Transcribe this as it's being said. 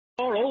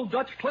Old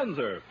Dutch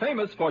Cleanser,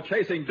 famous for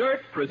chasing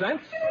dirt,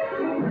 presents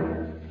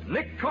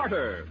Nick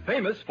Carter,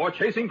 famous for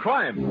chasing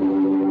crime.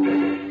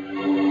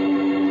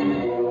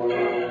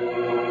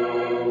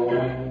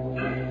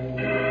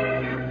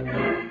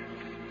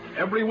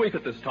 Every week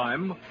at this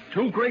time,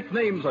 two great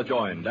names are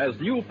joined as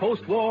new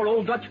post-war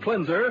Old Dutch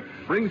Cleanser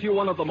brings you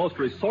one of the most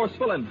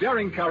resourceful and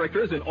daring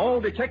characters in all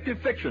detective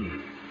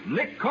fiction,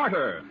 Nick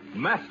Carter,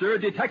 Master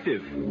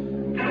Detective.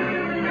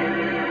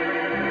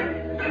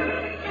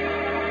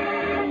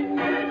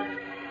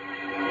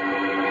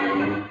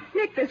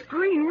 Nick, this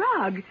green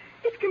rug,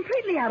 it's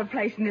completely out of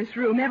place in this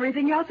room.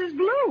 Everything else is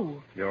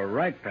blue. You're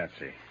right,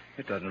 Patsy.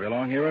 It doesn't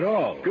belong here at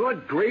all.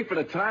 Good grief, at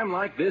a time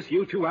like this,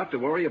 you two have to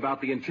worry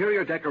about the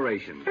interior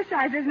decoration.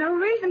 Besides, there's no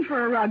reason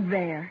for a rug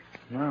there.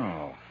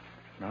 No,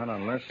 not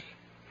unless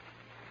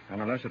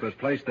it was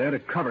placed there to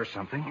cover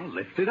something. Well,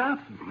 lift it up.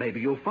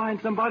 Maybe you'll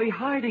find somebody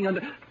hiding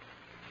under...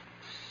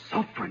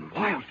 Suffering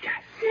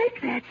wildcat.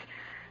 Nick,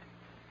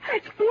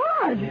 that's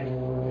blood.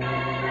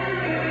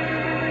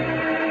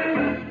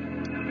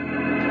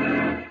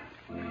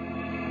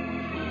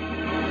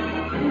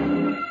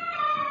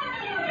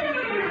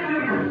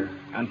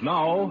 And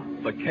now,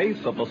 the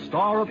case of the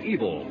Star of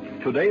Evil.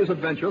 Today's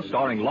adventure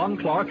starring Lon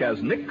Clark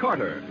as Nick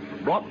Carter.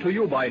 Brought to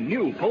you by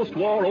new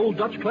post-war Old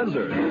Dutch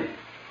Cleanser.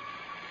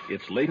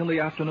 It's late in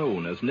the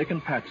afternoon as Nick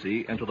and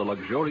Patsy enter the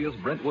luxurious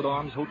Brentwood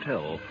Arms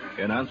Hotel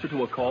in answer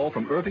to a call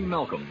from Irving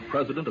Malcolm,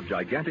 president of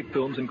Gigantic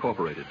Films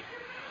Incorporated.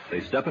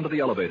 They step into the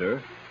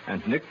elevator,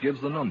 and Nick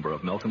gives the number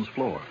of Malcolm's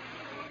floor.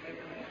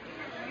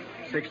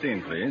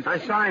 16, please.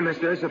 I'm sorry,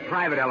 mister. It's a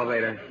private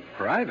elevator.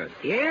 Private?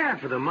 Yeah,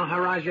 for the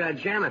Maharaja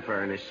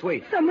Jennifer and his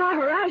suite. The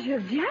Maharaja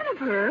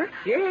Jennifer?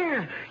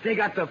 Yeah. They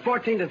got the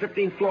 14th and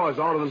 15th floors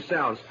all to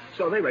themselves,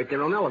 so they rate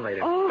their own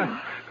elevator.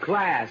 Oh.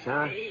 Class,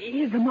 huh?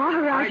 Is the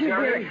Maharaja... Hi,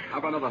 Jerry. How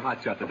about another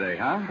hot shot today,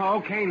 huh?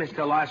 Okay,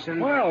 Mr.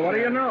 Larson. Well, what do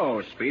you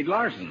know? Speed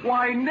Larson.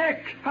 Why,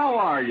 Nick, how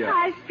are you?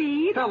 Hi,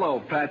 Speed. Hello,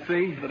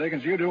 Patsy. What the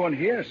dickens you doing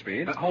here,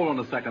 Speed? Hold on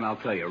a second, I'll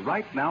tell you.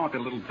 Right now, I've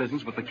got a little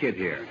business with the kid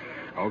here.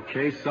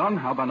 Okay, son,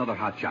 how about another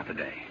hot shot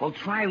today? Well,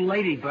 try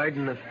Ladybird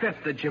in the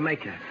 5th of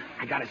Jamaica.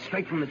 I got it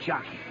straight from the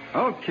jockey.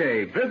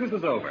 Okay, business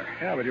is over.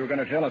 Yeah, but you were going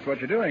to tell us what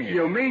you're doing here.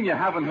 You mean you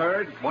haven't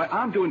heard? Why,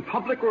 I'm doing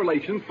public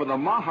relations for the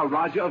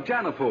Maharaja of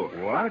Janapur.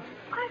 What?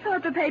 I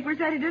thought the paper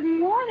said it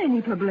didn't want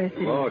any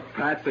publicity. Look,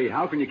 Patsy,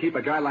 how can you keep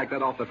a guy like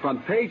that off the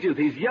front pages?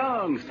 He's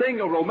young,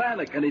 single,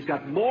 romantic, and he's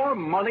got more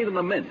money than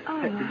the mint.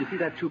 Oh. Hey, did you see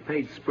that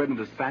 2-page spread in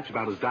dispatch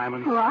about his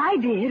diamonds? Well, I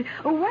did.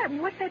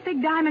 What's that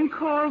big diamond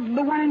called,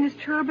 the one in his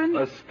turban?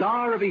 A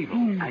Star of Evil.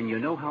 And you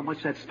know how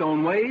much that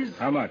stone weighs?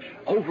 How much?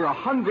 Over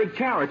 100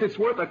 carats. It's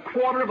worth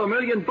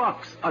 $250,000.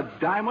 A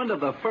diamond of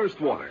the first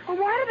water. Well,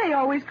 why do they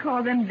always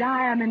call them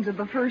diamonds of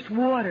the first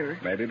water?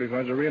 Maybe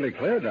because a really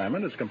clear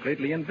diamond is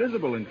completely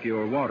invisible in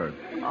pure water.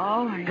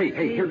 Oh, I Hey,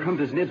 see. here comes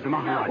his nibs, the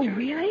Maharaja. Oh,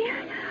 really?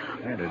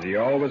 And does he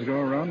always go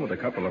around with a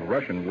couple of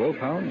Russian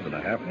wolfhounds and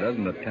a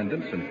half-dozen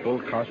attendants in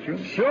full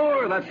costume?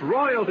 Sure, that's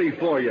royalty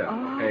for you.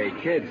 Oh. Hey,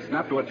 kids,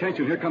 snap to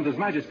attention. Here comes His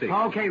Majesty.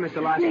 Okay,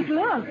 Mr. Larson. Nick,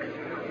 look.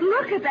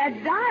 Look at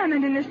that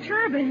diamond in his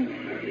turban.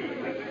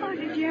 Oh,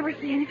 did you ever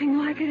see anything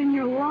like it in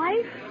your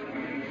life?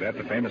 Is that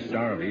the famous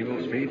Star of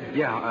Evil, Speed?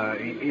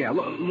 Yeah.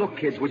 Look,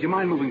 kids, would you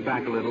mind moving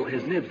back a little?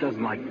 His nibs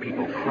doesn't like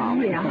people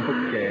crowding. Yeah.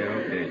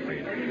 Okay,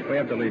 Speed. We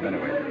have to leave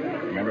anyway.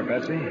 Remember,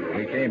 Betsy?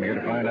 We came here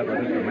to find out what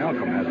Mr.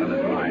 Malcolm has on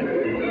his mind.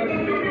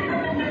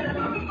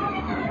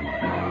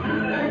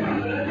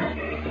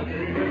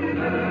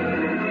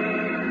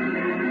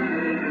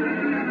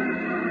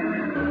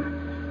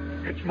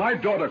 It's my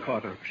daughter,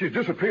 Carter. She's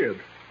disappeared.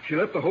 She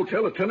left the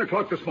hotel at 10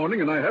 o'clock this morning,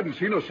 and I haven't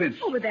seen her since.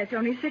 Oh, but that's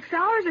only 6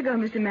 hours ago,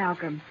 Mr.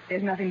 Malcolm.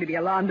 There's nothing to be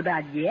alarmed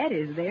about yet,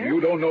 is there?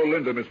 You don't know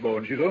Linda, Miss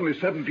Bowen. She's only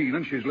 17,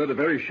 and she's led a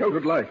very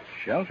sheltered life.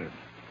 Sheltered?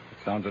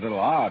 It sounds a little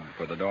odd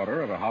for the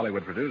daughter of a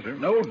Hollywood producer.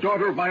 No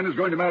daughter of mine is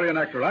going to marry an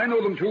actor. I know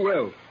them too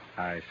well.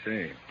 I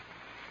see.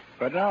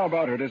 But now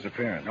about her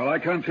disappearance. Well, I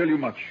can't tell you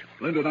much.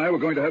 Linda and I were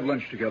going to have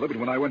lunch together, but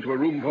when I went to her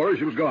room for her,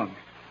 she was gone.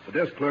 The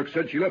desk clerk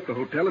said she left the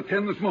hotel at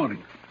 10 this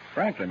morning.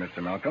 Frankly,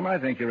 Mr. Malcolm, I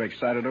think you're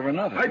excited over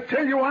nothing. I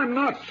tell you I'm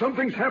not.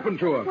 Something's happened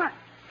to her. What?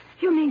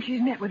 You mean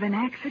she's met with an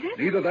accident?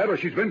 Either that or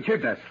she's been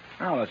kidnapped.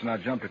 Now, let's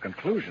not jump to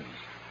conclusions.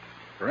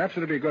 Perhaps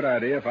it'd be a good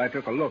idea if I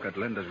took a look at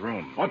Linda's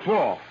room. What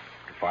for?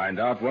 To find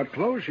out what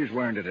clothes she's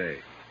wearing today.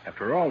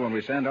 After all, when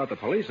we send out the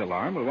police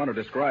alarm, we'll want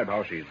to describe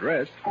how she's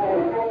dressed.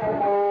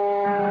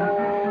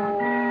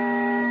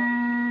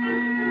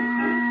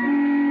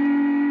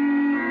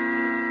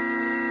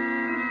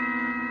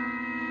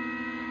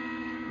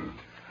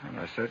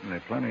 There's certainly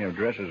plenty of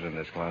dresses in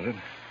this closet.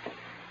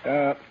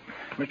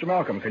 Mr.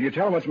 Malcolm, can you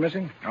tell what's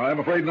missing? I'm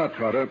afraid not,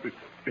 Carter.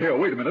 Here,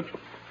 wait a minute.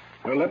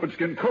 Her leopard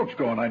skin coat's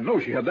gone. I know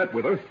she had that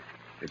with her.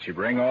 Did she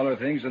bring all her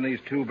things in these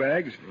 2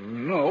 bags?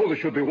 No, there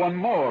should be one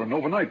more, an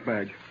overnight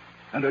bag.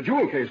 And a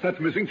jewel case, that's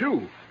missing,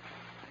 too.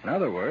 In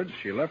other words,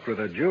 she left with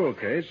a jewel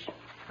case,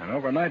 an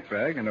overnight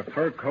bag, and a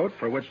fur coat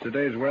for which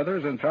today's weather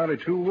is entirely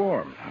too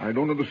warm. I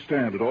don't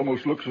understand. It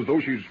almost looks as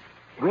though she's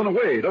run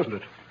away, doesn't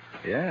it?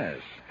 Yes,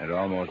 it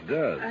almost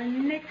does.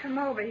 Nick, come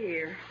over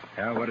here.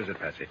 Yeah, what is it,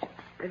 Patsy?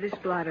 This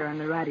blotter on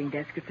the writing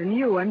desk, it's a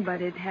new one,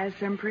 but it has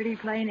some pretty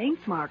plain ink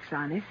marks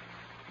on it.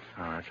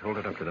 All right, hold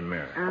it up to the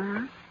mirror.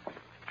 Uh-huh.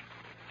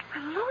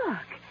 Well, look.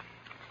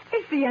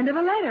 It's the end of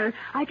a letter.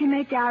 I can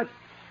make out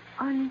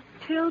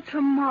until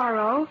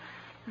tomorrow.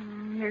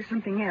 There's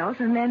something else,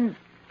 and then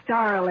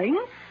darling,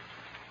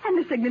 and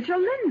the signature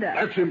Linda.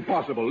 That's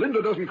impossible.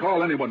 Linda doesn't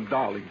call anyone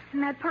darling.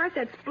 And that part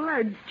that's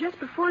blurred just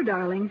before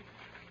darling,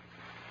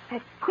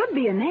 that could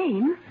be a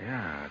name.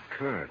 Yeah, it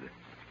could.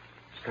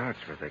 Starts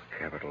with a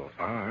capital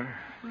R.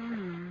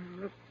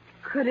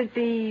 Could it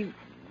be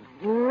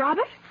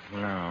Robert?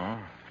 No,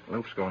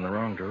 Luke's going the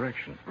wrong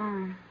direction.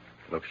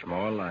 Looks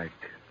more like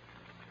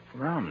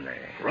Romney.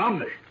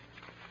 Romney.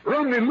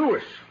 Romney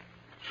Lewis.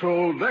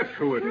 So that's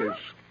who it is.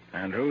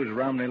 And who's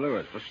Romney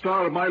Lewis? The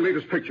star of my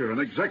latest picture, and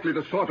exactly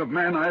the sort of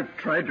man I've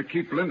tried to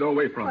keep Linda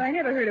away from. Well, I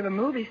never heard of a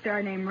movie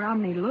star named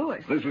Romney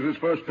Lewis. This is his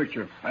first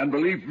picture, and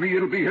believe me,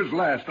 it'll be his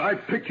last. I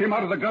picked him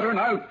out of the gutter, and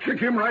I'll kick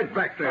him right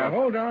back there. Now,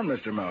 hold on,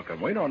 Mr. Malcolm.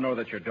 We don't know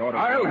that your daughter...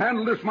 I'll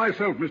handle this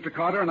myself, Mr.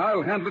 Carter, and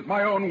I'll handle it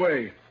my own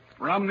way.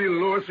 Romney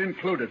Lewis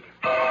included.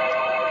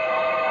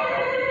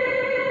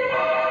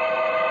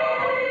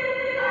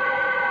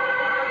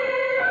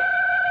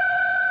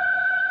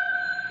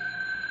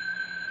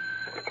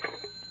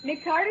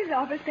 Nick Carter's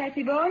office,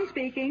 Patsy Bowen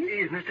speaking.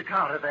 Is Mr.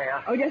 Carter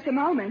there? Oh, just a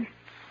moment.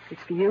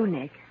 It's for you,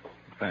 Nick.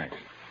 Thanks.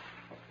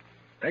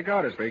 Nick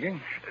Carter speaking.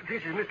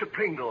 This is Mr.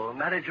 Pringle,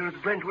 manager of the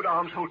Brentwood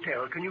Arms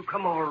Hotel. Can you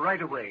come over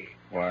right away?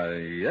 Why,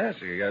 yes,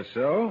 I guess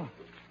so.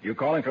 You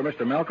calling for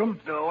Mr. Malcolm?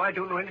 No, I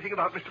don't know anything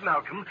about Mr.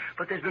 Malcolm,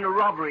 but there's been a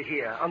robbery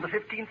here on the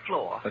 15th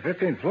floor. The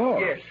 15th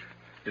floor? Yes.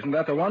 Isn't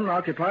that the one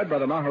occupied by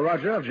the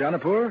Maharaja of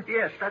Janapur?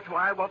 Yes, that's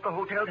why I want the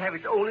hotel to have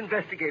its own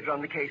investigator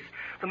on the case.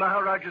 The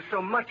Maharaja's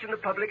so much in the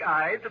public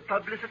eye, the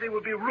publicity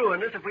will be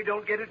ruinous if we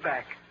don't get it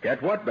back.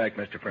 Get what back,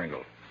 Mr.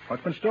 Pringle?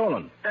 What's been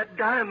stolen? That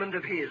diamond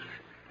of his,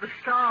 the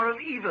Star of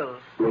Evil.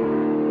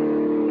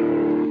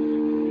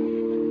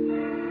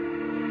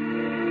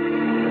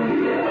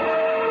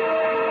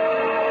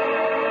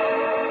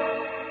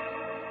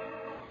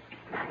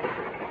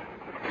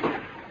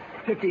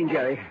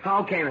 Jerry.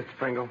 Okay, Mr.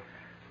 Pringle.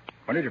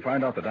 When did you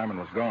find out the diamond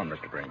was gone,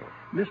 Mr. Pringle?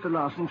 Mr.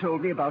 Larson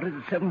told me about it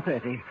at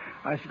 7:30.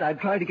 I said I'd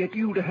try to get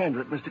you to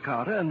handle it, Mr.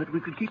 Carter, and that we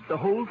could keep the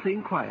whole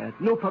thing quiet.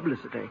 No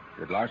publicity.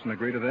 Did Larson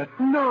agree to that?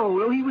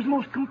 No, he was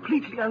most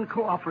completely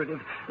uncooperative.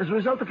 As a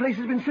result, the place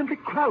has been simply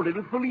crowded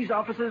with police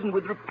officers and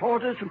with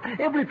reporters from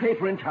every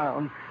paper in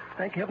town.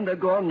 Thank heaven they're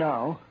gone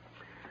now.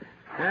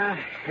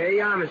 Here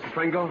you are, Mr.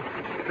 Pringle.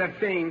 That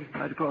thing.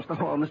 Right across the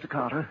hall, Mr.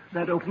 Carter.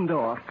 That open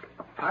door.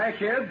 Hiya,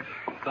 kids.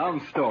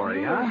 Some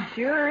story, huh?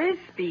 Sure is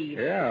speed.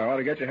 Yeah, ought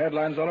to get your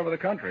headlines all over the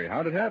country.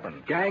 How'd it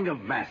happen? Gang of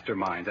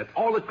masterminds. That's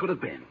all it could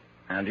have been.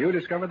 And you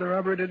discovered the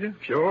robbery, did you?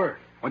 Sure.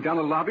 Went down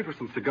to the lobby for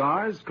some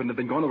cigars. Couldn't have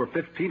been gone over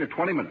 15 or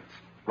 20 minutes.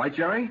 Right,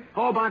 Jerry?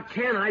 Oh, about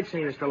 10, I'd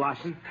say, Mr.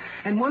 Larson.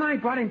 And when I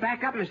brought him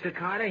back up, Mr.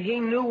 Carter, he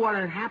knew what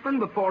had happened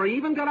before he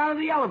even got out of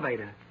the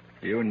elevator.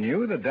 You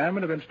knew the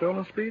diamond had been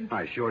stolen, Speed?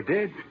 I sure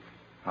did.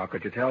 How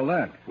could you tell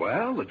that?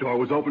 Well, the door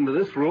was open to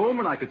this room,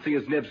 and I could see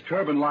his Nib's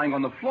turban lying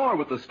on the floor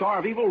with the Star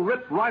of Evil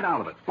ripped right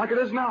out of it, like it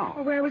is now.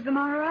 Well, where was the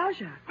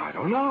Maharaja? I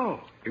don't know.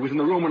 He was in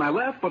the room when I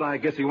left, but I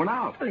guess he went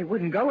out. Well, he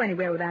wouldn't go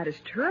anywhere without his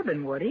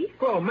turban, would he?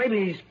 Well,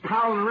 maybe he's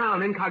prowling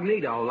around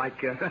incognito,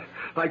 like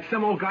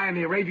some old guy in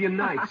the Arabian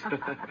Nights.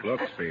 Look,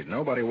 Speed,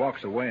 nobody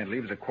walks away and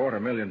leaves a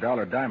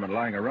 $250,000 diamond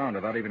lying around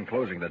without even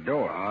closing the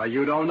door.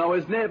 You don't know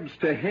his Nibs.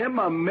 To him,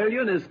 $1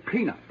 million is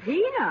peanuts.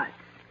 Peanuts?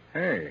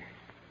 Hey,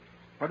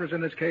 what was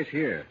in this case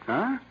here?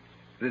 Huh?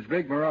 This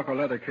big Morocco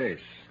leather case,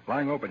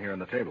 lying open here on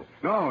the table.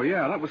 Oh,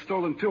 yeah, that was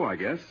stolen too, I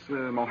guess.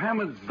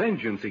 Mohammed's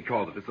Vengeance, he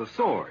called it. It's a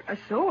sword. A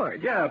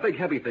sword? Yeah, a big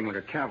heavy thing like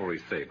a cavalry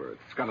saber.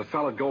 It's got a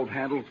solid gold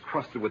handle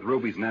crusted with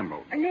rubies and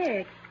emeralds.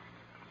 Nick,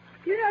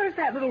 you notice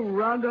that little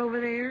rug over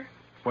there?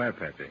 Where,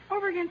 Patsy?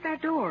 Over against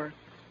that door.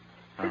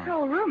 This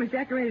whole room is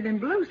decorated in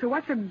blue, so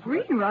what's a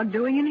green rug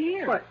doing in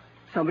here? What?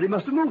 Somebody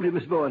must have moved it,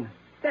 Miss Bowen.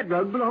 That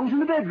rug belongs in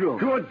the bedroom.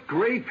 Good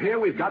grief, here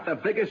we've got the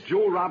biggest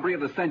jewel robbery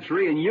of the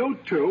century, and you,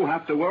 too,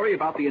 have to worry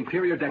about the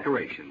interior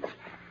decorations.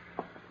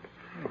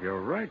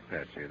 You're right,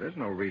 Patsy. There's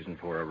no reason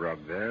for a rug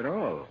there at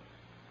all.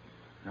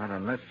 Not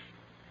unless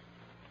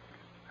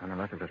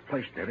it was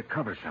placed there to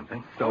cover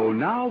something. So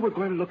now we're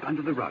going to look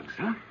under the rugs,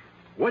 huh?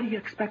 What do you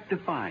expect to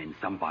find?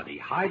 Somebody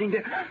hiding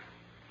there?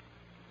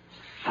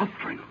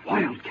 Suffering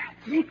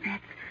wildcats. Nick,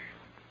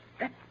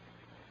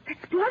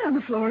 that's blood on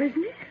the floor,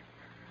 isn't it?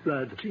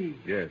 Blood. Gee.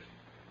 Yes.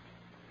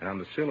 And on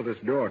the sill of this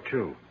door,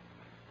 too.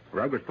 The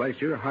rug was placed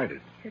here to hide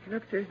it. It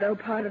looks as though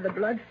part of the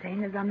blood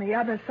stain is on the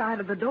other side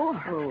of the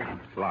door. Oh.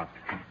 It's locked.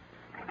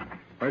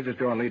 Where's this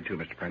door lead to,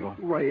 Mr. Pringle?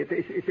 Why,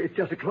 it's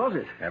just a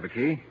closet. Have a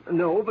key?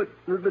 No, but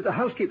the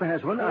housekeeper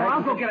has one.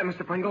 I'll go get it,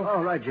 Mr. Pringle.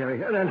 All right,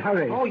 Jerry. And then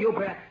hurry. Oh, you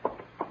bet.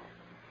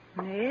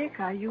 Nick,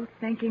 are you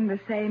thinking the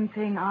same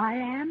thing I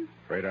am?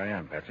 Afraid I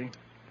am, Patsy.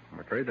 I'm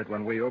afraid that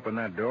when we open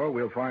that door,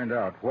 we'll find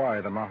out why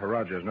the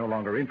Maharaja is no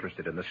longer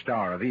interested in the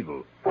Star of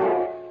Evil.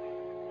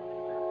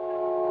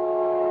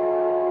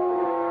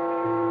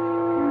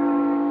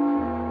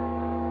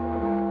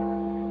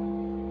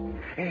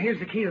 Here's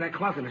the key to that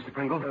closet, Mr.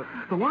 Pringle.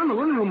 The one in the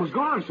living room was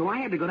gone, so I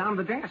had to go down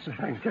to the desk.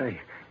 Thanks, Jerry.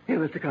 Here,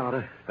 Mr.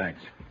 Carter.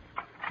 Thanks.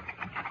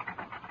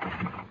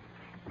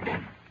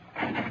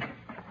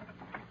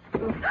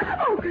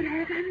 Oh, good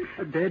heavens.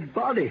 A dead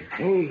body.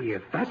 Hey,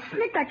 if that's...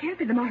 Nick, that can't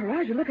be the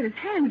Maharaja. Look at his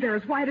hands. They're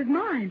as white as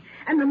mine.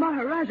 And the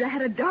Maharaja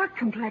had a dark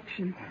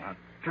complexion. I'll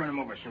turn him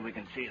over so we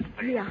can see his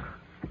face. Yeah.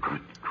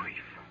 Good grief.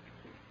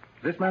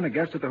 Is this man a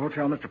guest at the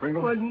hotel, Mr.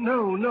 Pringle? Well,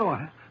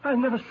 no. I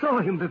never saw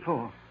him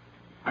before.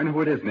 I know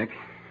who it is, Nick.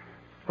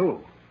 Who?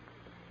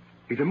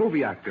 He's a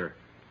movie actor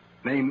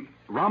named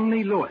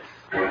Romney Lewis.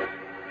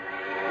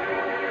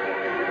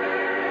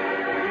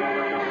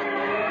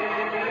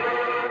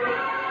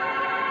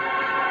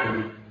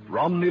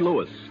 Romney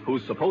Lewis,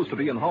 who's supposed to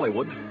be in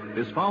Hollywood,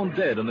 is found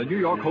dead in the New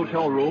York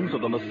hotel rooms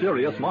of the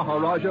mysterious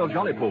Maharaja of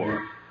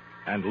Jaunipur.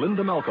 And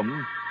Linda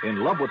Malcolm,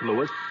 in love with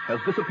Lewis, has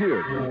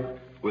disappeared.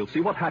 We'll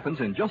see what happens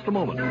in just a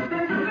moment.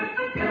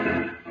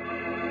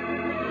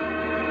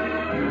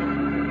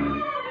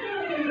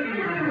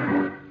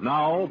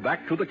 Now,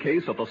 back to the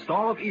case of the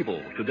Star of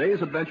Evil.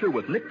 Today's adventure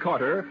with Nick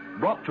Carter,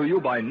 brought to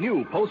you by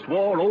new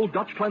post-war Old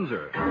Dutch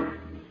Cleanser.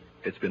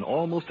 It's been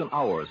almost an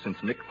hour since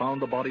Nick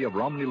found the body of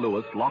Romney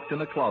Lewis locked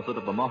in a closet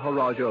of the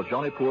Maharaja of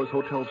Jaunipur's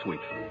hotel suite.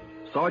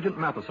 Sergeant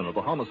Matheson of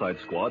the homicide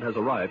squad has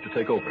arrived to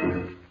take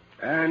over.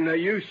 And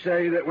you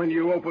say that when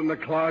you opened the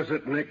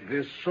closet, Nick,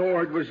 this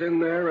sword was in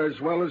there as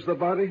well as the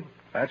body?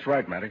 That's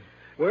right, Matty.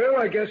 Well,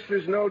 I guess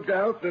there's no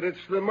doubt that it's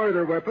the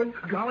murder weapon.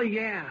 Golly,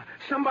 yeah.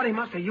 Somebody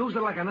must have used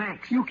it like an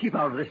axe. You keep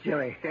out of this,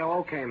 Jerry. Yeah,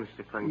 okay,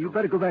 Mr. Pringle. You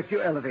better go back to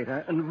your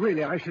elevator, and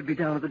really, I should be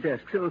down at the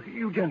desk, so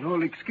you gentlemen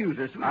will excuse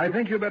us. I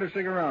think you better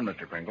stick around,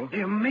 Mr. Pringle.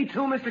 Yeah, me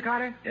too, Mr.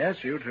 Carter? Yes,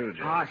 you too,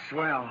 Jerry. Oh,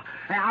 swell.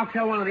 Hey, I'll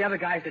tell one of the other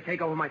guys to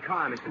take over my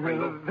car, Mr.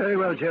 Pringle. Very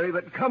well, Jerry,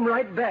 but come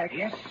right back.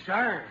 Yes,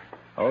 sir.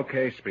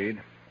 Okay, Speed.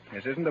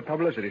 This isn't a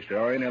publicity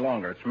story any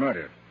longer. It's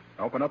murder.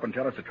 Open up and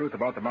tell us the truth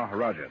about the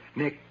Maharaja.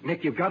 Nick,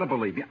 you've got to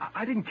believe me.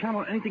 I didn't count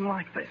on anything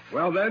like this.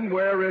 Well, then,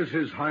 where is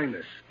His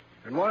Highness?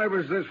 And why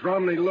was this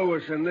Romney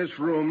Lewis in this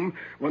room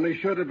when he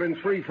should have been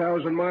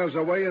 3,000 miles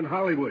away in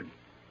Hollywood?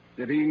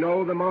 Did he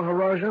know the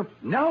Maharaja?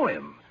 Know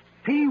him?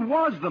 He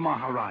was the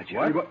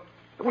Maharaja. What?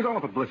 It was all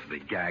a publicity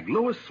gag.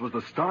 Lewis was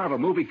the star of a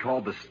movie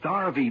called The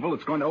Star of Evil.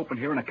 It's going to open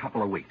here in a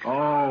couple of weeks.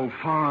 Oh,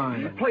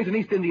 fine. It plays an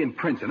East Indian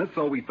prince in it,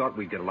 so we thought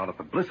we'd get a lot of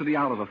publicity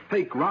out of a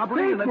fake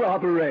robbery. Fake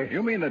robbery?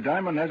 You mean the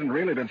diamond hasn't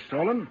really been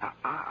stolen?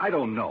 I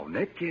don't know,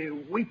 Nick.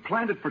 We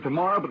planned it for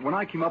tomorrow, but when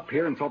I came up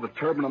here and saw the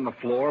turban on the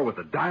floor with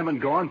the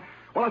diamond gone,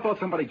 well, I thought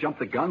somebody jumped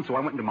the gun, so I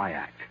went into my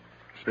act.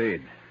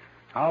 Speed,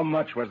 how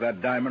much was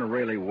that diamond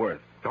really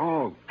worth?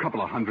 Oh, a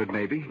couple of $100,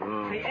 maybe.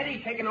 Hey,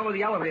 Eddie's taking over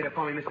the elevator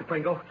for me, Mr.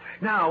 Pringle.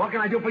 Now, what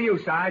can I do for you,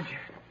 Sarge?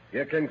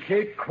 You can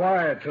keep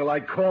quiet till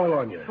I call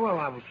on you. Well,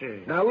 I will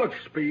see. Now, look,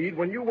 Speed,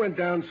 when you went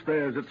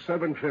downstairs at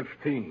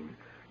 7:15,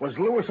 was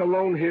Lewis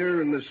alone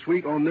here in the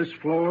suite on this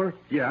floor?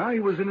 Yeah,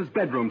 he was in his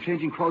bedroom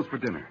changing clothes for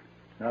dinner.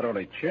 Not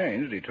only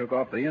changed, he took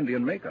off the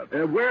Indian makeup.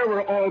 Where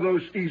were all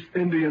those East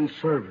Indian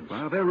servants?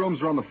 Well, their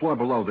rooms are on the floor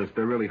below this.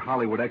 They're really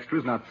Hollywood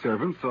extras, not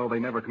servants, so they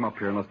never come up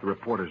here unless the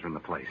reporters are in the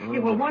place. Yeah,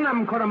 well, one of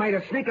them could have made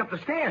a sneak up the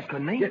stairs,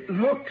 couldn't he?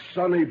 Look,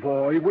 sonny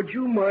boy, would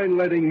you mind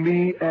letting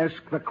me ask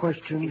the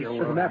questions? As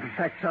a matter of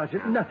fact,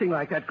 Sergeant, nothing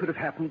like that could have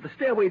happened. The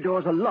stairway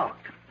doors are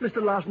locked.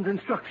 Mr. Larson's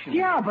instructions.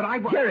 Yeah, but I...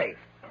 Jerry!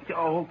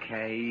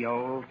 Okay.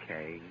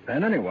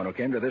 Then anyone who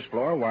came to this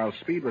floor while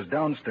Speed was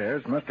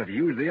downstairs must have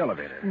used the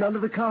elevator. None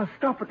of the cars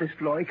stop at this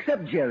floor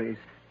except Jerry's.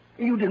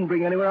 You didn't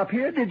bring anyone up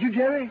here, did you,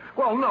 Jerry?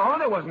 Well, no,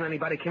 there wasn't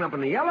anybody came up in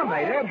the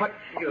elevator, but...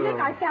 Look,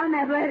 I found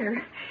that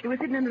letter. It was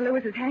hidden under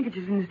Lewis's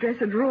handkerchiefs in his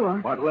dresser drawer.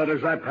 What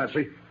letter's that,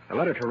 Patsy? A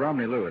letter to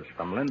Romney Lewis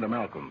from Linda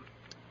Malcolm.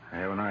 I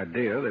have an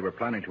idea they were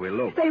planning to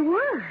elope. They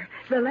were.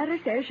 The letter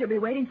says she'll be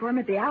waiting for him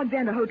at the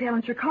Alexander Hotel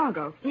in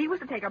Chicago. He was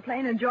to take a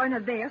plane and join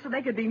her there so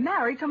they could be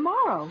married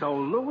tomorrow. So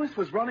Lewis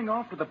was running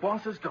off with the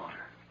boss's daughter.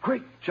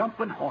 Great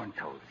jumping horn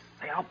toads.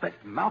 Say, I'll bet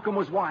Malcolm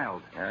was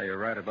wild. Yeah, you're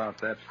right about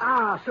that.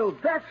 So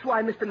that's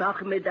why Mr.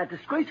 Malcolm made that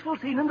disgraceful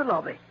scene in the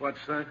lobby.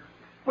 What's that?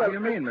 What do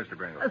you mean, Mr.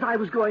 Pringle? As I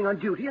was going on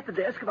duty at the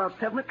desk about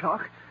 7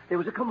 o'clock, there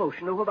was a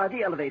commotion over by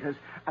the elevators,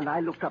 and I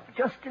looked up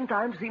just in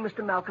time to see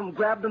Mr. Malcolm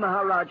grab the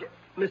Maharaja,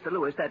 Mr.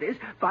 Lewis, that is,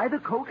 by the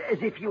coat as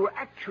if you were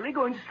actually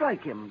going to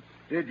strike him.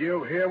 Did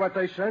you hear what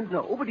they said?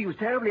 No, but he was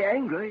terribly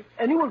angry.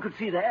 Anyone could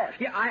see that.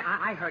 Yeah,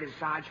 I heard him,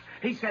 Sarge.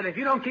 He said, if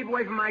you don't keep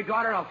away from my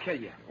daughter, I'll kill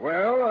you.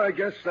 Well, I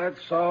guess that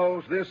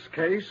solves this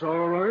case,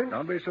 all right.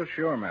 Don't be so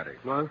sure, Matty.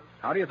 What?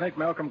 How do you think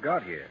Malcolm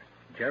got here?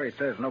 Jerry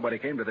says nobody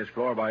came to this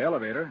floor by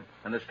elevator,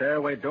 and the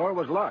stairway door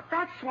was locked.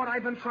 That's what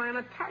I've been trying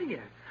to tell you.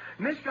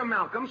 Mr.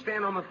 Malcolm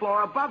stand on the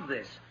floor above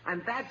this,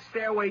 and that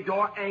stairway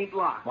door ain't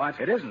locked. What?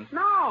 It isn't.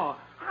 No,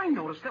 I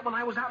noticed it when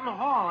I was out in the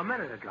hall a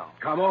minute ago.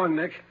 Come on,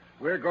 Nick.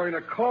 We're going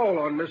to call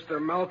on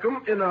Mr.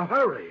 Malcolm in a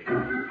hurry.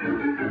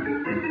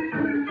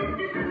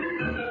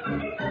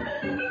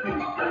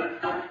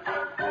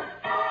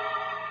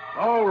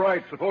 All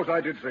right, suppose I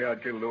did say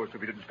I'd kill Lewis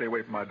if he didn't stay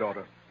away from my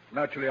daughter.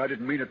 Naturally, I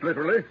didn't mean it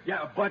literally.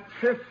 Yeah, but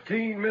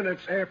 15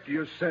 minutes after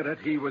you said it,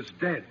 he was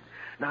dead.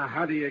 Now,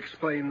 how do you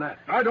explain that?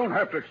 I don't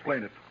have to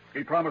explain it.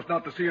 He promised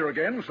not to see her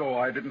again, so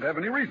I didn't have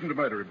any reason to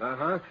murder him.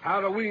 Uh-huh.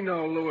 How do we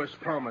know Lewis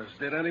promised?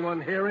 Did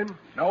anyone hear him?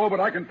 No, but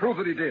I can prove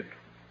that he did.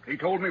 He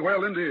told me where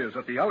Linda is,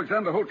 at the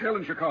Alexander Hotel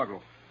in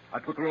Chicago. I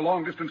put through a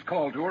long-distance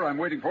call to her. I'm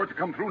waiting for it to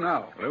come through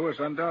now. Lewis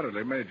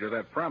undoubtedly made you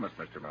that promise,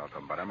 Mr.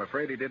 Malcolm, but I'm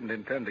afraid he didn't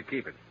intend to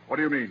keep it. What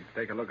do you mean?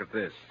 Take a look at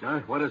this.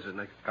 Huh? What is it,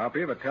 Nick?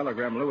 Copy of a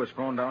telegram Lewis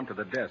phoned down to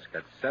the desk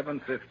at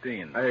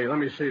 7:15. Hey, let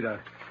me see that.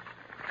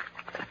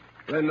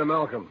 Linda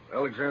Malcolm,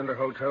 Alexander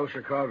Hotel,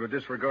 Chicago.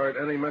 Disregard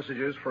any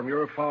messages from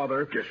your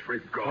father.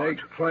 Disregard?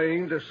 Take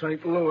plane to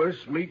St. Louis,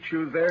 meet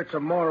you there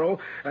tomorrow,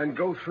 and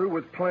go through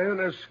with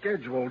plan as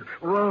scheduled.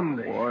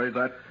 Romney. Boy,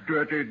 that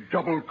dirty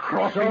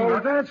double-crossing...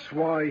 So that's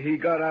why he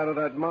got out of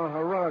that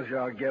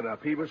Maharaja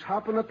get-up. He was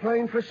hopping a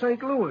plane for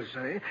St. Louis,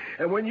 eh?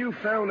 And when you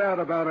found out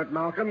about it,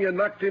 Malcolm, you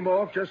knocked him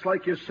off just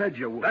like you said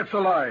you would. That's a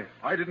lie.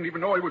 I didn't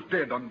even know he was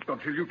dead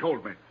until you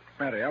told me.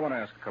 Matty, I want to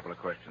ask a couple of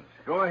questions.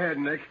 Go ahead,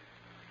 Nick.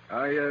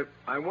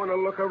 I want to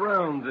look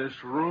around this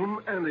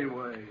room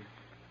anyway.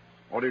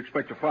 What do you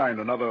expect to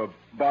find? Another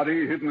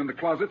body hidden in the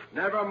closet?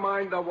 Never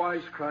mind the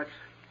wisecracks.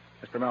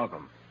 Mr.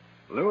 Malcolm,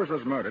 Lewis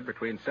was murdered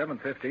between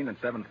 7:15 and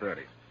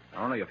 7:30.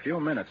 Only a few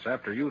minutes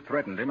after you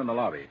threatened him in the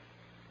lobby.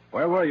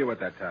 Where were you at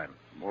that time?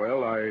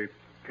 Well, I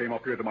came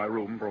up here to my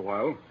room for a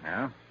while.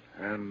 Yeah?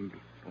 And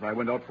then I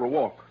went out for a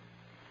walk.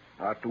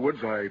 Afterwards,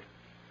 I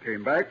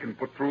came back and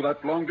put through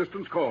that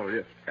long-distance call,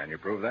 yes. Can you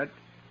prove that?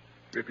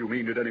 If you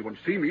mean, did anyone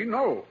see me?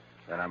 No.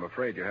 Then I'm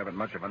afraid you haven't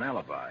much of an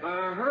alibi.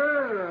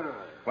 Uh-huh.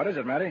 What is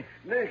it, Matty?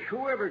 Nick,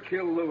 whoever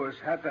killed Lewis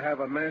had to have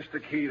a master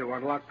key to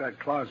unlock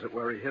that closet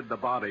where he hid the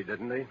body,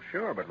 didn't he?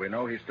 Sure, but we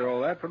know he stole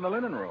that from the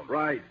linen room.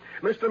 Right.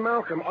 Mr.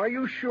 Malcolm, are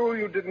you sure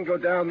you didn't go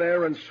down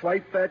there and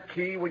swipe that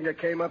key when you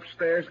came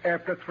upstairs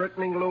after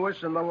threatening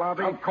Lewis in the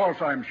lobby? Of course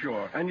I'm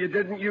sure. And you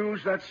didn't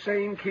use that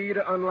same key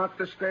to unlock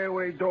the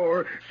stairway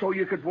door so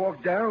you could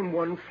walk down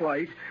one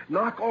flight,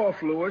 knock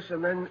off Lewis,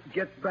 and then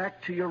get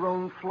back to your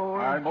own floor?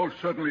 I most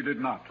certainly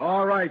did not.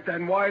 All right,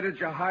 then why did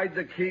you hide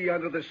the key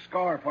under the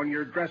scarf on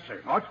your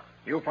dresser? What?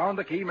 You found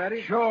the key,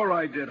 Matty? Sure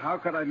I did. How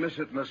could I miss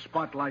it in a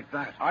spot like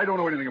that? I don't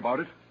know anything about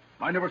it.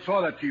 I never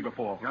saw that key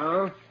before.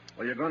 No?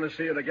 Well, you're going to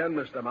see it again,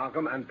 Mr.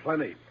 Malcolm, and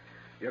plenty.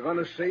 You're going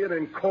to see it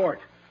in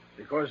court,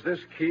 because this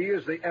key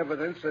is the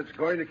evidence that's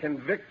going to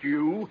convict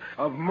you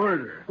of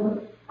murder.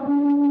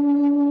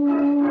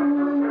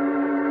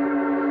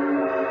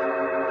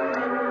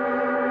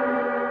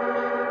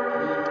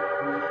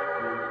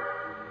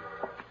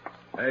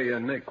 Hey,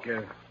 Nick,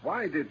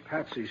 why did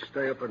Patsy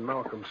stay up in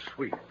Malcolm's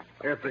suite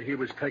after he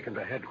was taken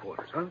to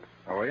headquarters, huh?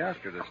 Oh, he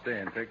asked her to stay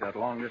and take that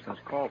long-distance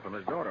call from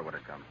his daughter when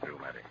it comes through,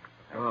 Matty.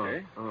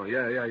 Okay? Oh,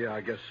 yeah,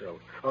 I guess so.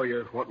 Oh,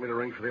 you want me to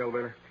ring for the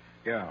elevator?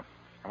 Yeah.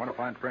 I want to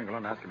find Pringle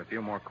and ask him a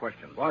few more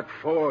questions. What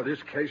for?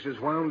 This case is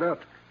wound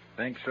up.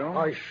 Think so?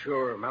 Why,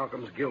 sure.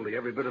 Malcolm's guilty.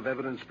 Every bit of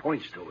evidence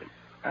points to him.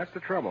 That's the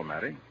trouble,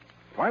 Matty.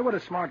 Why would a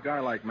smart guy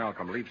like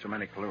Malcolm leave so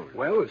many clues?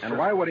 Well, it's... And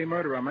why would he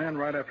murder a man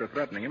right after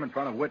threatening him in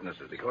front of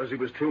witnesses? Because he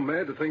was too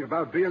mad to think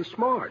about being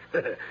smart.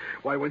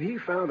 Why, when he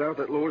found out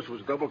that Lewis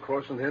was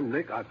double-crossing him,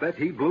 Nick, I bet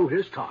he blew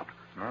his top.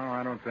 No,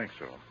 I don't think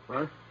so.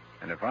 Huh?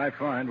 And if I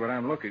find what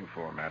I'm looking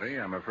for, Matty,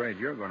 I'm afraid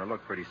you're going to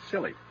look pretty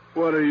silly.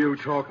 What are you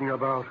talking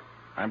about?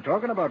 I'm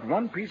talking about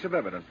one piece of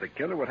evidence the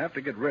killer would have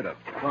to get rid of.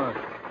 What?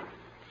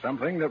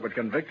 Something that would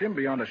convict him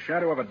beyond a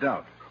shadow of a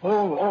doubt.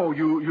 Oh,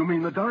 you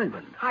mean the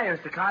diamond? Hi,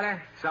 Mr.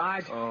 Carter.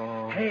 Sarge.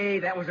 Oh. Hey,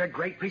 that was a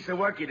great piece of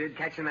work you did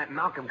catching that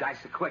Malcolm guy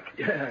so quick.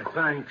 Yeah,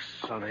 thanks,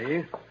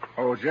 Sonny.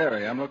 Oh,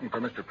 Jerry, I'm looking for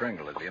Mr.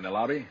 Pringle. Is he in the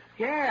lobby?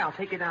 Yeah, I'll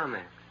take you down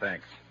there.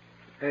 Thanks.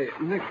 Hey,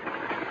 Nick,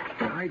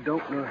 I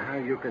don't know how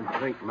you can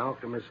think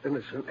Malcolm is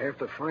innocent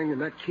after finding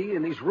that key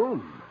in his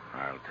room.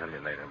 I'll tell you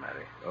later,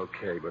 Matty.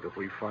 Okay, but if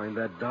we find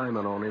that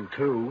diamond on him,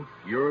 too,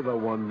 you're the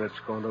one that's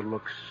going to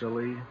look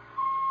silly.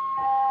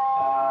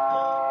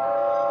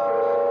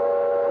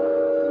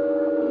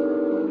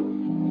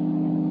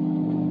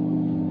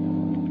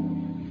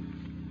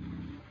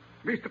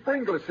 Mr.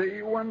 Pringle, say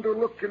you want to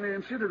look in the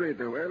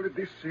incinerator. Well,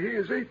 this here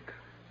is it.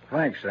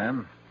 Thanks,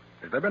 Sam.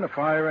 Has there been a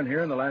fire in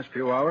here in the last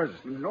few hours?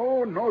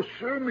 No,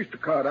 sir, Mr.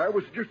 Carter. I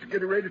was just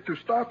getting ready to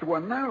start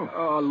one now.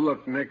 Oh,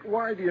 look, Nick,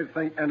 why do you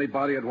think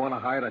anybody would want to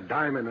hide a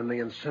diamond in the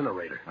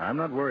incinerator? I'm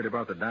not worried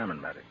about the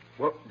diamond, Matty.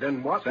 Well,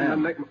 then what?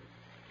 Sam,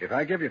 if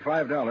I give you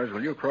 $5,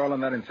 will you crawl in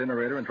that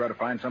incinerator and try to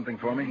find something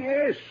for me?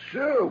 Yes,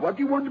 sir. What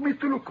do you want me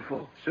to look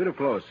for? Suit of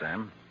clothes,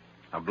 Sam.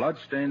 A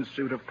blood-stained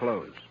suit of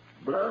clothes.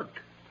 Blood?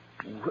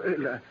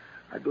 Well,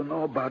 I don't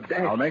know about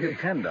that. I'll make it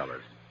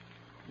 $10.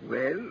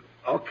 Well,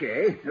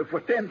 okay.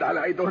 For $10,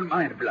 I don't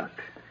mind blood.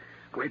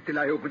 Wait till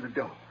I open the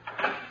door.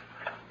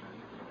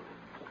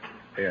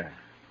 Here.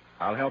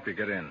 I'll help you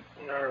get in.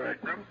 All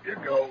right, now you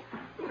go.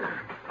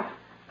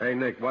 Hey,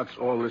 Nick, what's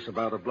all this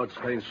about a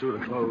blood-stained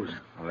suit of clothes?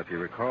 Well, if you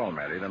recall,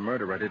 Matty, the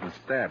murderer didn't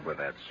stab with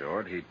that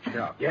sword. He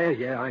chopped.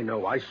 Yeah, I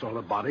know. I saw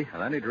the body.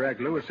 And then he dragged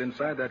Lewis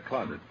inside that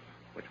closet.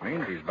 Which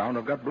means he's bound to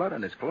have got blood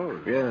on his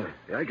clothes. Yeah,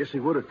 I guess he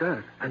would at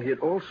that. And he'd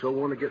also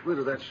want to get rid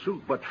of that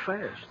suit, but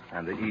fast.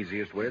 And the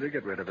easiest way to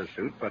get rid of a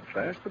suit, but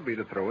fast, would be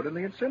to throw it in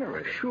the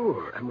incinerator.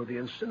 Sure, and with the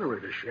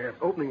incinerator shaft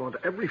opening onto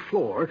every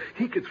floor,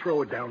 he could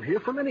throw it down here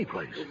from any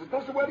place. Is it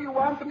just what you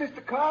want,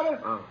 Mr. Carter?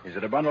 Is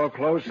it a bundle of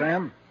clothes,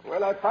 Sam?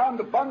 Well, I found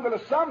a bundle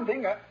of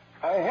something.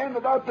 I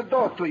handed out the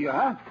door to you,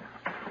 huh?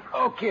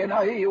 Okay,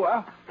 now here you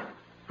are.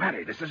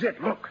 Matty, this is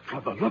it. Look,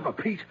 for the love of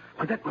Pete.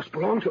 Why, that must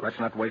belong to... Let's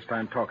not waste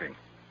time talking.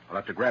 I'll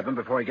have to grab him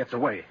before he gets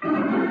away.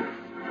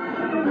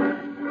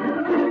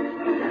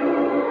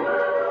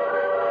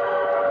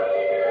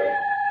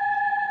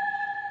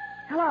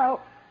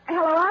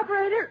 Hello,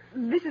 operator.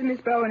 This is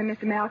Miss Bowen and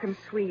Mr. Malcolm's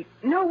suite.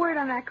 No word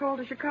on that call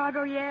to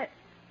Chicago yet?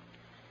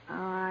 Oh,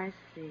 I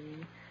see.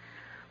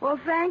 Well,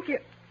 thank you.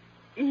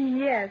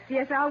 Yes,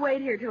 I'll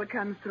wait here till it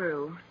comes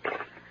through.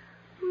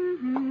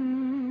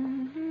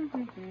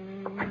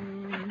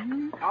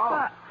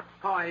 I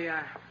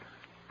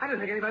didn't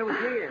think anybody was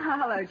here.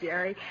 Hello,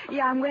 Jerry.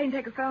 Yeah, I'm waiting to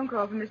take a phone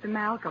call from Mr.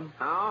 Malcolm.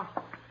 Oh?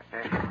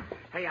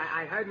 Hey,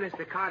 I heard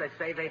Mr. Carter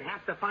say they'd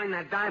have to find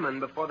that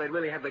diamond before they'd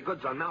really have the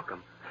goods on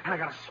Malcolm. And I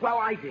got a swell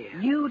idea.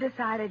 You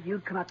decided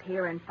you'd come up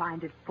here and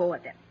find it for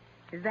them.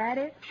 Is that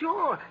it?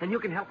 Sure, and you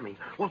can help me.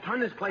 We'll turn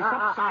this place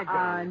upside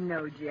down.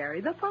 No,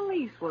 Jerry. The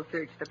police will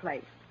search the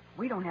place.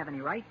 We don't have any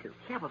right to.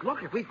 Yeah, but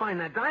look, if we find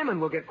that diamond,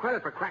 we'll get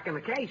credit for cracking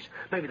the case.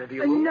 Maybe the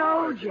deal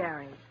No,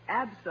 Jerry.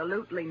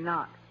 Absolutely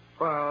not.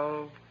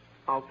 Well,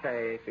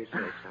 okay, if you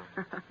say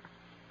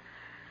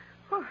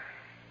so.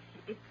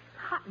 It's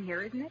hot in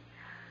here, isn't it?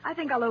 I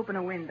think I'll open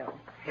a window.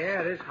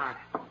 Yeah, it is hot.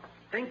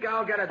 Think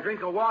I'll get a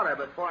drink of water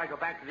before I go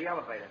back to the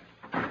elevator.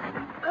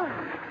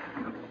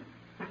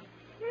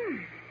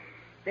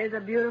 There's a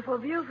beautiful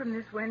view from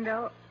this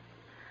window.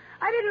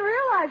 I didn't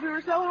realize we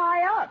were so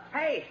high up.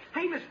 Hey,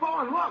 Miss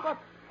Bowen, look.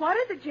 What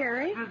is it,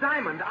 Jerry? The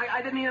diamond.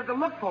 I didn't even have to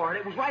look for it.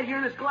 It was right here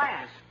in this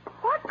glass.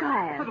 What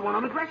glass? The one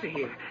on the dresser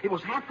here. It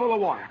was half full of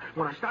water.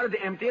 When I started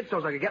to empty it so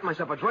as I could get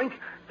myself a drink,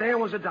 there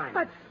was a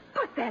diamond.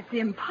 But that's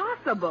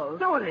impossible.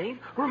 No, it ain't.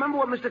 Remember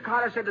what Mr.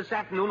 Carter said this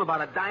afternoon about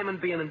a diamond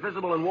being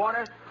invisible in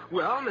water?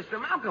 Well, Mr.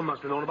 Malcolm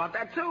must have known about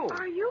that, too.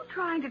 Are you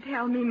trying to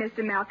tell me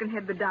Mr. Malcolm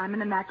hid the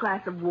diamond in that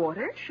glass of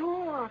water?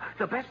 Sure.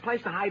 The best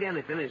place to hide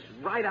anything is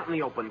right out in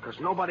the open, because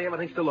nobody ever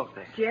thinks to look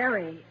there.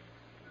 Jerry,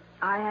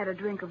 I had a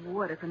drink of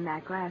water from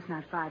that glass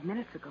not 5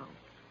 minutes ago.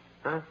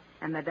 Huh?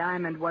 And the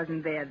diamond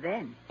wasn't there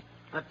then.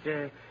 But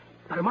it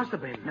must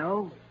have been.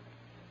 No.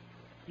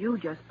 You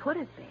just put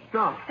it there.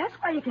 No. That's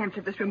why you came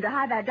to this room, to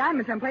hide that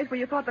diamond someplace where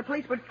you thought the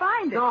police would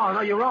find it. No,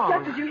 you're wrong.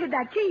 Just as you hid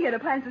that key here to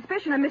plant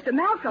suspicion on Mr.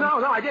 Malcolm.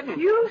 No, I didn't.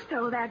 You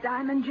stole that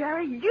diamond,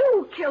 Jerry.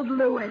 You killed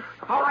Lewis.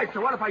 All right,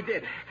 so what if I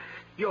did?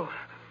 You're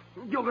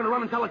going to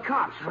run and tell the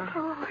cops, huh?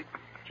 Oh,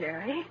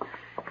 Jerry,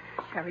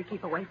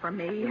 keep away from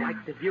me. You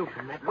like the view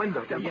from that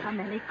window, Don't do you? come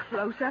any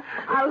closer.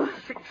 I'll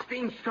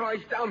 16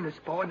 stories down, Miss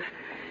Bowen,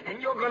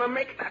 and you're going to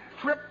make that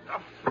trip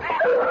to...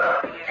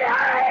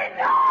 Jerry,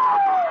 no!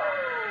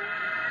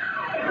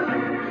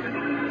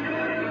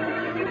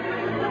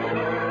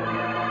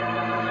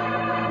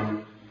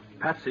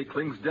 Patsy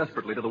clings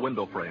desperately to the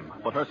window frame,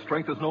 but her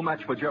strength is no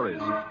match for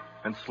Jerry's.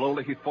 And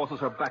slowly he forces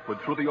her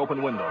backward through the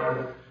open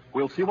window.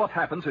 We'll see what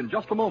happens in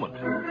just a moment.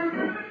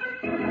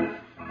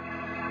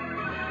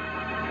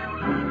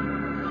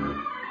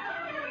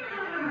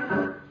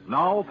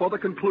 Now for the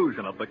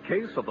conclusion of the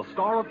case of the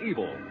Star of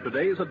Evil.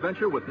 Today's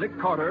adventure with Nick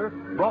Carter,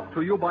 brought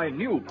to you by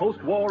new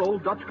post-war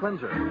Old Dutch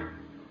Cleanser.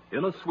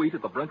 In a suite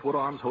at the Brentwood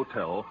Arms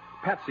Hotel,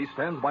 Patsy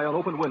stands by an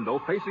open window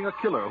facing a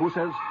killer who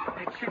says,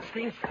 It's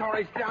 16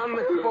 stories down,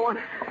 Miss Bowen,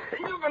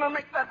 and you're going to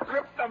make that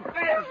trip to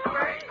Fast.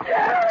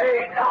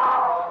 Jerry,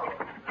 no!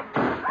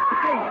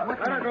 Hey, let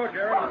her go,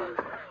 Jerry.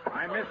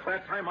 I missed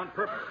that time on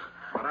purpose,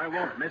 but I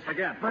won't miss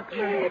again. But,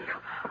 Nick.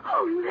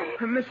 Oh, Nick.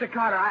 Mr.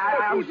 Carter,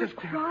 I was just...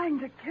 trying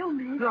to kill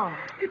me. No.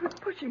 It was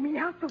pushing me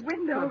out the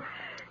window.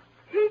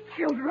 He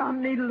killed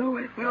Romney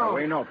Lewis. No.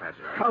 We know,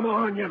 Patsy. Come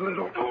on, you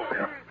little...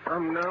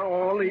 From now,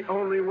 all the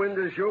only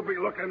windows you'll be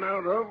looking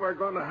out of are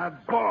going to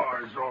have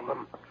bars on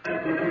them.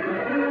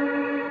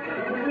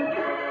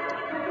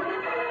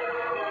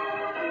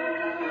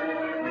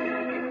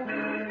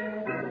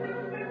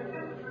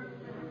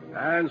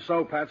 And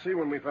so, Patsy,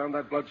 when we found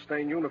that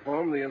blood-stained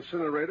uniform in the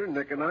incinerator,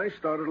 Nick and I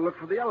started to look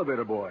for the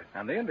elevator boy.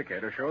 And the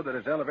indicator showed that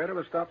his elevator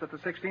was stopped at the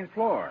 16th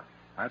floor.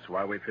 That's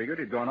why we figured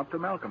he'd gone up to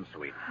Malcolm's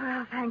suite.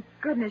 Well, thank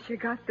goodness you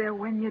got there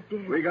when you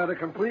did. We got a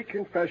complete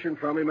confession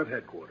from him at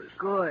headquarters.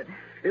 Good.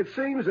 It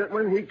seems that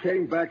when he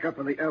came back up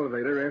in the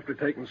elevator after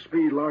taking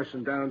Speed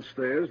Larson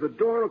downstairs, the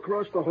door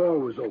across the hall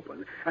was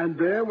open, and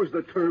there was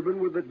the turban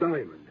with the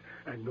diamond,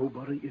 and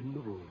nobody in the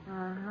room.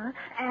 Uh-huh.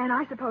 And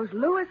I suppose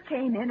Lewis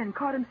came in and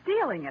caught him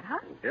stealing it, huh?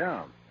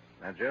 Yeah.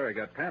 And Jerry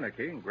got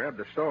panicky and grabbed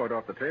the sword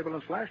off the table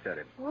and slashed at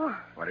him. Whoa.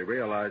 When he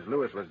realized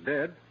Lewis was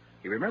dead,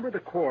 he remembered the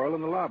quarrel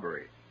in the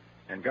lobby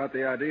and got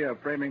the idea of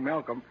framing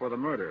Malcolm for the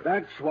murder.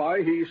 That's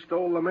why he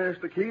stole the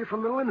master key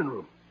from the linen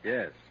room.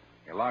 Yes.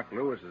 He locked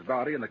Lewis's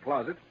body in the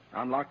closet,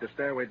 unlocked the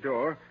stairway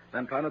door,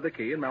 then planted the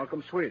key in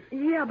Malcolm's suite.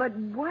 Yeah, but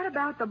what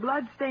about the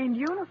blood-stained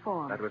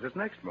uniform? That was his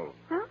next move.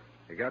 Huh?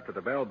 He got to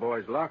the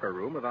bellboy's locker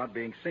room without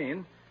being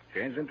seen,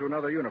 changed into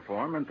another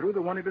uniform, and threw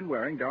the one he'd been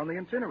wearing down the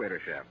incinerator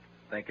shaft,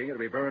 thinking it'd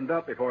be burned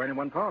up before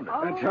anyone found it.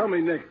 Oh. And tell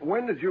me, Nick,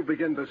 when did you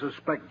begin to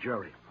suspect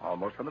Jerry?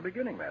 Almost from the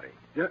beginning, Matty.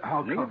 Yeah,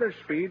 how come? Neither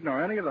Speed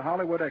nor any of the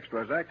Hollywood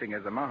extras acting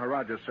as the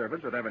Maharaja's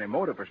servants would have any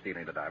motive for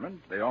stealing the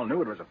diamond. They all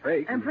knew it was a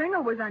fake. And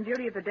Pringle was on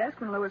duty at the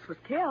desk when Lewis was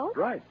killed.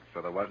 Right,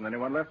 so there wasn't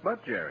anyone left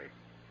but Jerry.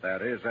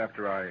 That is,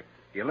 after I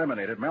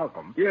eliminated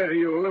Malcolm. Yeah,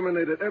 you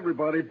eliminated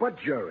everybody but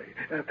Jerry.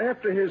 And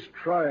after his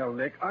trial,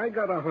 Nick, I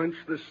got a hunch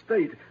the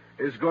state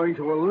is going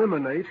to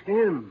eliminate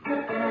him.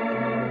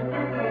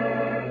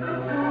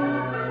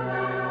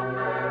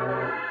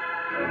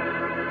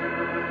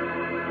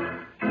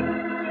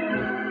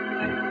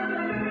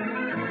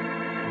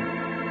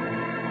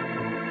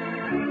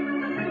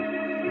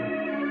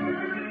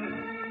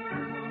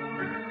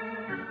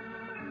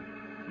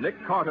 Nick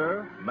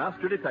Carter,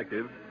 Master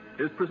Detective,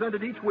 is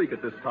presented each week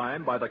at this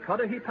time by the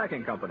Cudahy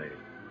Packing Company.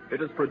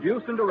 It is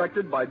produced and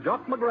directed by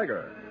Jock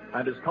McGregor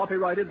and is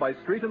copyrighted by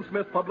Street and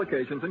Smith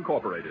Publications,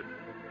 Incorporated.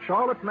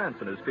 Charlotte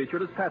Manson is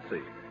featured as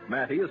Patsy.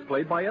 Matty is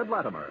played by Ed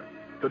Latimer.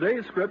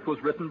 Today's script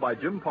was written by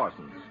Jim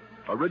Parsons.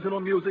 Original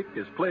music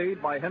is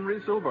played by Henry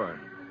Silverne.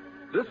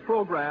 This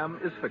program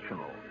is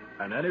fictional,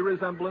 and any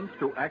resemblance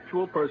to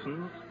actual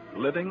persons,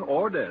 living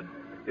or dead,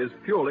 is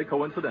purely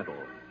coincidental.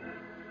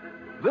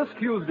 This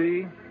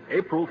Tuesday,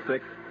 April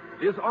 6th,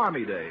 is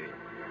Army Day,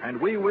 and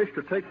we wish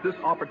to take this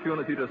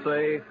opportunity to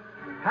say,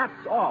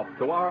 hats off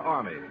to our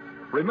Army.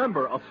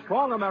 Remember, a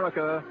strong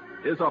America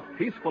is a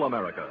peaceful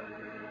America.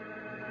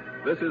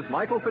 This is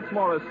Michael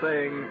Fitzmaurice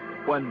saying,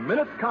 when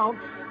minutes count,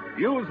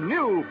 use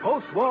new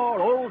post-war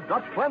Old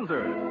Dutch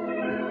cleanser.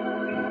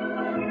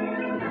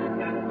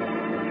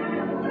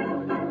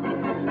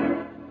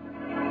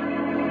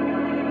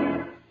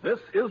 This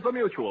is the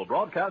Mutual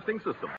Broadcasting System.